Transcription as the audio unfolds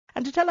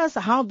And to tell us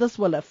how this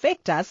will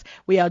affect us,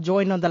 we are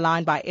joined on the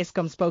line by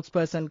Eskoms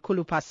spokesperson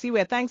Khulu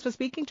Phasiwe. Thanks for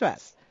speaking to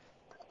us.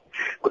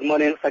 Good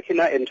morning,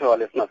 Sakina, and to our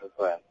listeners as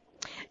well.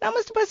 Now,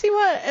 Mr.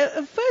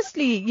 Phasiwe,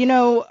 firstly,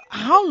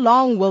 how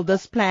long will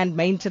this planned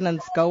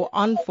maintenance go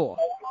on for?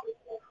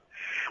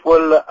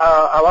 Well,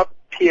 our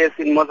peers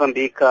in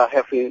Mozambique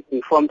have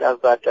informed us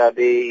that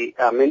the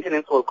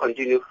maintenance will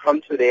continue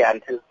from today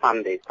until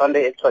Sunday.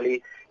 Sunday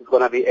actually is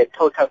going to be a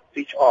total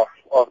switch off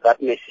of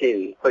that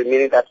machine. So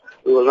meaning that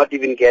we will not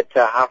even get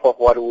half of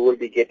what we will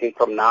be getting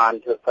from now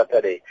until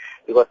Saturday.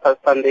 Because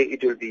Sunday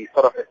it will be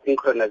sort of a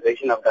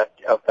synchronization of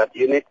that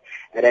unit,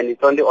 and then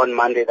it's only on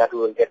Monday that we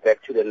will get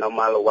back to the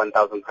normal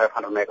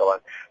 1,500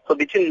 megawatts. So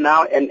between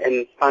now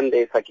and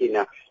Sunday,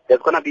 Sakina,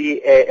 there's going to be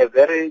a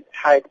very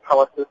tight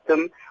power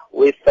system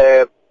with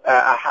I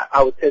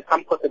would say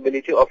some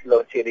possibility of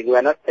load shedding.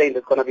 We're not saying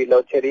there's going to be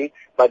load shedding,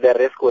 but the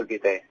risk will be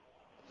there.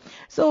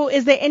 So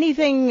is there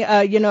anything,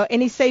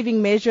 any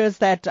saving measures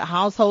that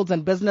households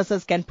and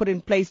businesses can put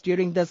in place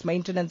during this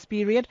maintenance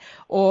period,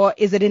 or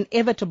is it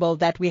inevitable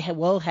that we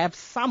will have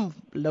some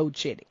load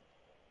shedding?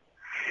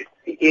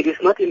 It is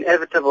not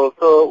inevitable.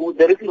 So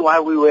the reason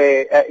why we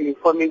were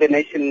informing the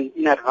nation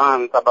in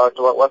advance about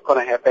what's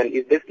going to happen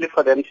is basically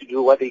for them to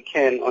do what they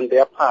can on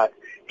their part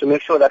to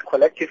make sure that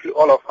collectively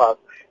all of us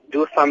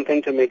do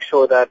something to make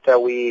sure that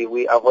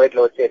we avoid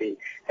load shedding.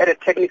 At a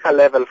technical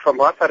level, from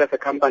our side as a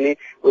company,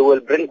 we will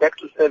bring back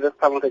to service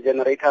some of the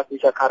generators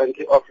which are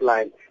currently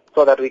offline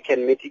so that we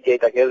can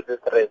mitigate against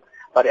this risk.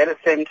 But at the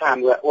same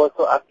time, we are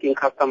also asking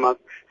customers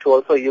to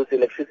also use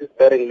electricity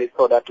sparingly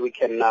so that we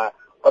can,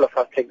 all of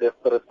us, take the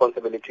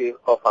responsibility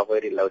of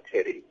avoiding load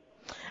shedding.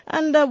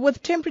 And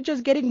with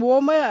temperatures getting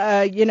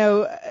warmer,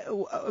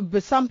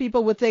 some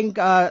people would think,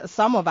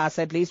 some of us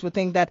at least, would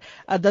think that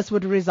this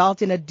would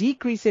result in a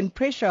decrease in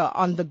pressure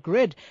on the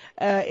grid.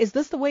 Is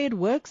this the way it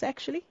works,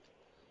 actually?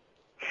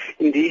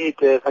 Indeed,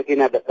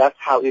 Sakina, that's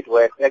how it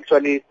works.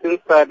 Actually, since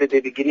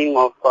the beginning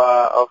of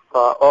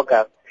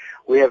August,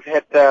 we have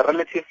had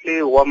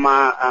relatively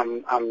warmer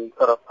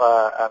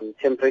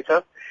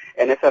temperatures,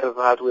 and as a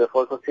result, we have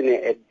also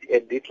seen a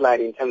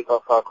decline in terms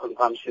of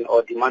consumption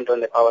or demand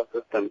on the power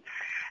system.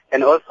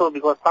 And also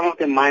because some of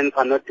the mines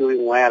are not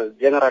doing well,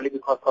 generally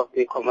because of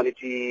the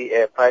commodity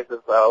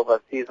prices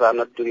overseas are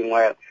not doing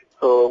well.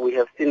 So we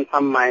have seen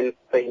some mines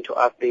saying to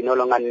us they no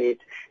longer need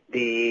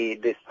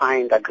the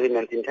signed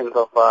agreement in terms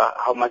of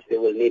how much they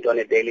will need on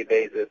a daily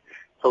basis.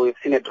 So we've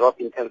seen a drop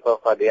in terms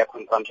of their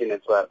consumption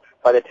as well.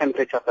 But the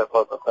temperatures have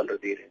also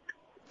contributed.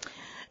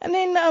 And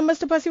then,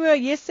 Mr.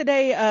 Phasiwe,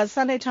 yesterday,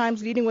 Sunday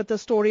Times leading with the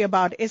story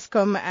about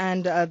Eskom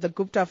and the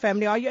Gupta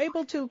family. Are you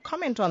able to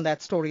comment on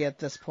that story at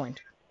this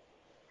point?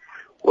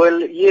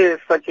 Well, yes,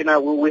 Sakina,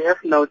 we have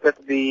noted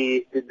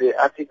the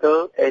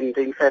article, and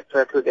in fact,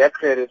 to their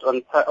credit,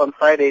 on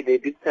Friday they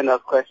did send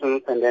us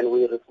questions, and then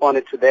we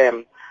responded to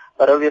them.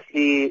 But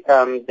obviously,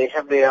 they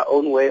have their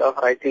own way of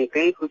writing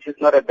things, which is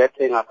not a bad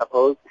thing, I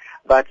suppose.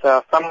 But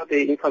some of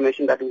the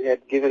information that we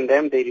had given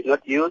them, they did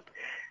not use.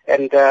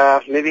 And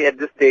maybe at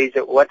this stage,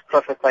 what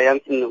Professor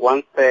Janssen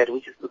once said,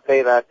 which is to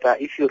say that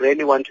if you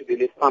really want to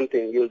believe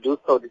something, you'll do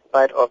so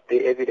despite of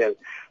the evidence.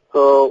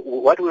 So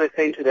what we were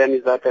saying to them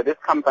is that this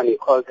company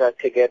called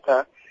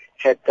Tegeta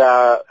had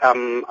was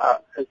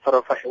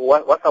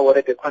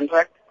awarded a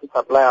contract to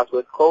supply us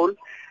with coal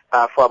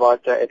for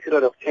about a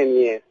period of 10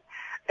 years.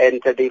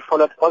 And they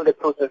followed all the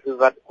processes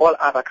that all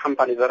other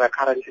companies that are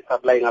currently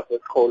supplying us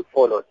with coal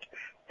followed.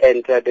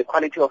 And the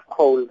quality of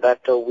coal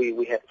that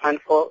we had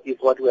planned for is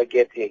what we are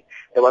getting.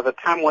 There was a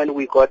time when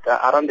we got,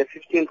 around the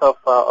 15th of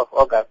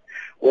August,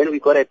 when we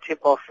got a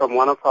tip-off from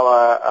one of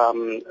our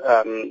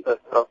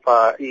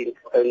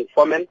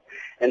informants,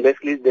 and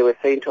basically they were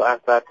saying to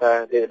us that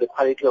the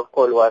quality of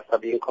coal was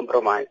being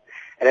compromised.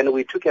 And then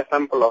we took a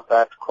sample of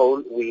that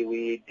coal.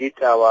 We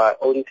did our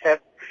own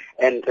test,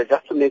 and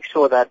just to make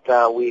sure that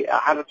we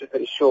are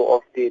 100% sure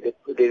of the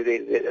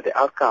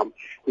outcome,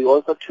 we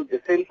also took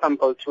the same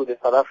sample to the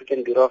South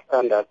African Bureau of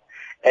Standards.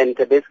 And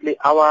basically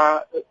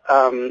our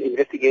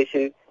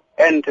investigation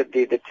and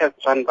the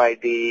tests run by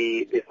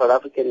the South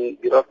African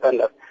Bureau of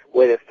Standards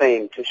were the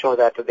same, to show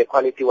that the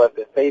quality was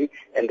the same,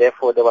 and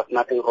therefore there was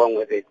nothing wrong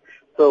with it.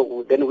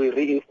 So then we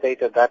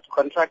reinstated that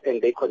contract,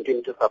 and they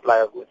continued to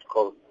supply us with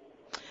coal.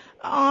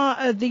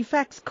 Are the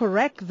facts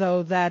correct,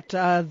 though, that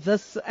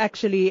this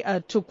actually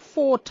took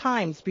 4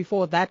 times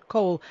before that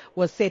coal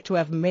was said to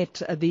have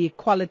met the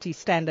quality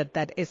standard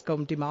that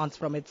Eskom demands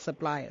from its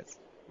suppliers?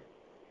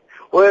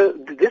 Well,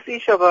 this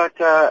issue about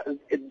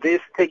this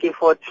taking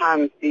 4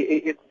 times,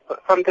 it's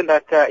something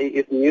that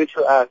is new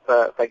to us,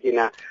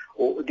 Sakina.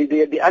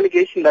 The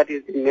allegation that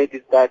is made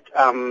is that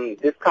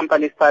this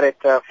company started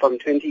from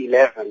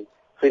 2011.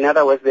 So in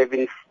other words, they've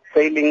been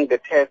failing the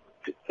test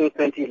since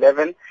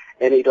 2011,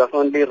 and it was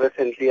only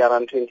recently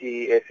around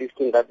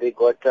 2015 that they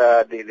got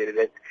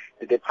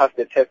they passed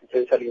the test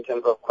essentially in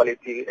terms of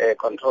quality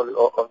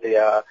control of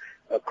their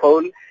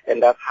coal,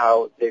 and that's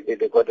how they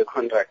got the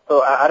contract.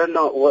 So I don't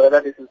know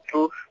whether this is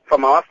true.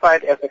 From our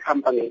side as a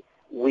company,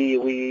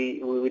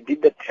 we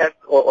did the test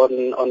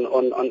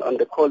on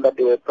the coal that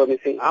they were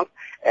promising us,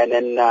 and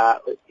then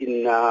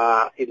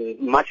in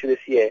March this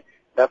year,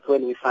 that's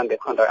when we signed the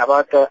contract.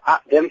 About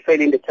them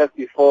failing the test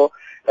before,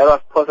 that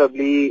was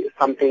possibly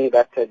something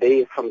that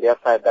they, from their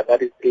side,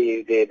 that is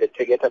the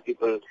Tegeta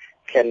people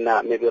can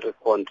maybe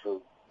respond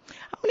to.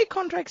 How many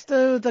contracts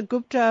do the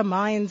Gupta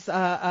mines,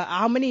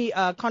 how many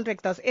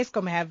contracts does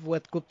Eskom have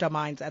with Gupta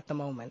mines at the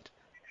moment?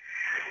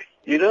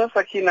 You know,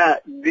 Sakina,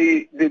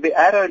 the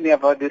irony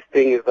about this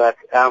thing is that,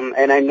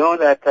 and I know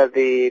that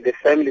the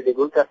family, the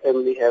Gupta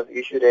family, have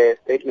issued a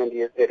statement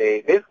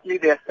yesterday. Basically,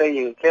 they are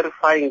saying,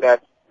 clarifying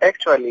that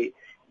actually,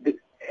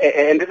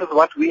 and this is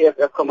what we as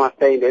Eskom are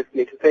saying,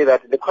 basically, to say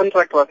that the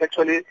contract was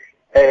actually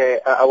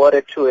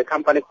awarded to a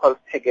company called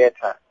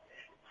Tegeta.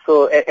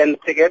 So, and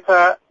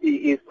Tegeta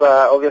is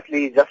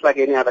obviously just like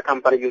any other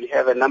company, you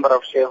have a number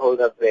of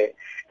shareholders there.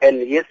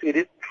 And yes, it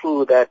is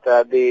true that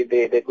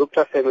the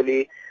Gupta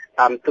family,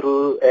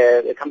 through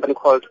a company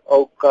called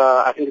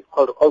I think it's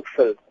called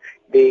Oakfield,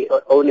 they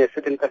own a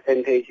certain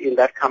percentage in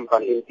that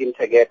company, in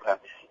Tegeta.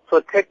 So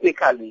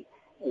technically,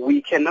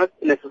 we cannot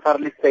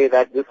necessarily say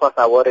that this was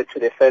awarded to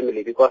the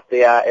family because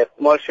they are a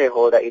small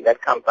shareholder in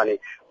that company.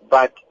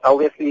 But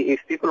obviously, if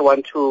people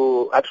want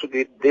to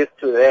attribute this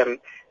to them,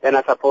 then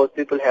I suppose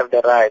people have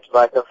the right.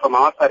 But from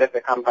our side as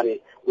a company,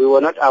 we were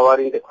not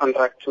awarding the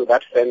contract to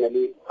that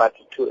family, but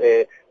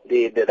to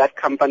that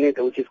company,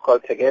 which is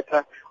called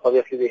Tegeta.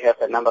 Obviously, we have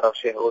a number of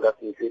shareholders,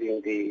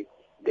 including the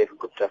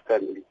Gupta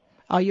family.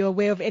 Are you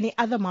aware of any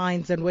other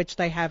mines in which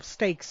they have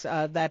stakes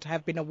that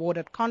have been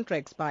awarded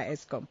contracts by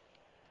Eskom?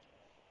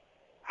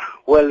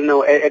 Well,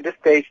 no. At this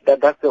stage,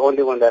 that's the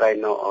only one that I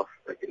know of.